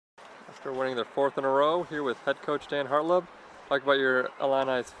After winning their 4th in a row, here with head coach Dan Hartleb. Talk about your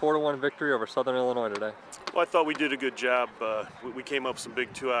Illini's 4-1 victory over Southern Illinois today. Well, I thought we did a good job. We came up with some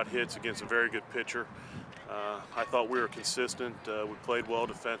big 2-out hits against a very good pitcher. I thought we were consistent. We played well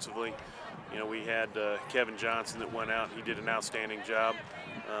defensively. You know, we had Kevin Johnson that went out. He did an outstanding job.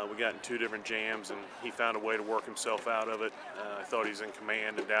 We got in 2 different jams, and he found a way to work himself out of it. I thought he was in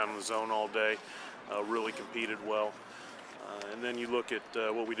command and down in the zone all day. Really competed well. And then you look at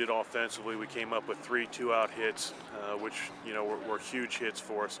what we did offensively. We came up with 3 2-out hits, which were huge hits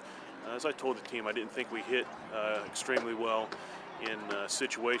for us. As I told the team, I didn't think we hit extremely well in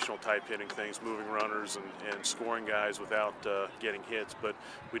situational type hitting things, moving runners and scoring guys without getting hits. But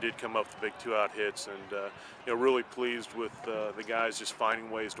we did come up with big 2-out hits, and really pleased with the guys just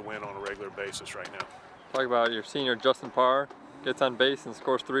finding ways to win on a regular basis right now. Talk about your senior Justin Parr gets on base and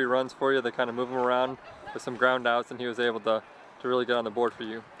scores 3 runs for you. They kind of move him around with some ground outs, and he was able to really get on the board for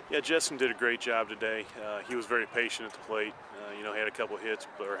you. Yeah, Justin did a great job today. He was very patient at the plate. Had a couple hits,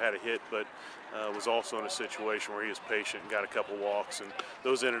 or had a hit, but was also in a situation where he was patient and got a couple walks, and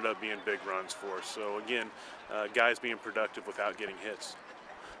those ended up being big runs for us. So again, guys being productive without getting hits.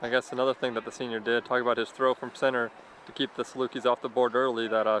 I guess another thing that the senior did, talk about his throw from center to keep the Salukis off the board early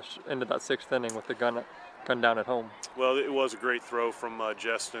that ended that 6th inning with the gun down at home. Well, it was a great throw from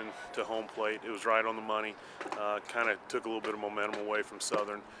Justin to home plate. It was right on the money. Kind of took a little bit of momentum away from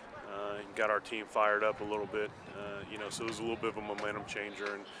Southern. Got our team fired up a little bit. So it was a little bit of a momentum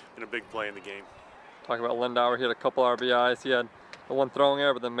changer and a big play in the game. Talk about Lindauer, he had a couple RBIs. He had the one throwing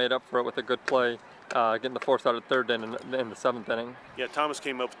error, but then made up for it with a good play, getting the force out of the 3rd inning in the 7th inning. Yeah, Thomas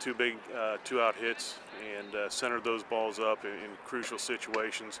came up with 2 big 2-out hits and centered those balls up in crucial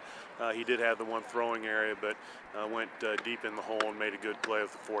situations. He did have the one throwing area, but went deep in the hole and made a good play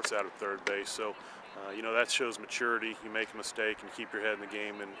with the force out of 3rd base. So, that shows maturity. You make a mistake and keep your head in the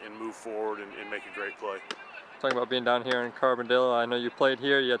game and move forward and make a great play. Talking about being down here in Carbondale, I know you played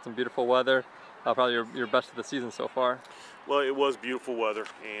here. You had some beautiful weather. Probably your best of the season so far. Well, it was beautiful weather,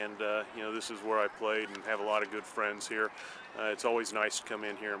 and this is where I played and have a lot of good friends here. It's always nice to come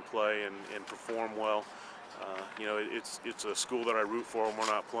in here and play and perform well. It's a school that I root for when we're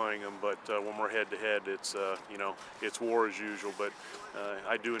not playing them, but when we're head to head, it's war as usual. But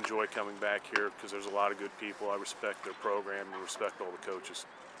I do enjoy coming back here because there's a lot of good people. I respect their program and respect all the coaches.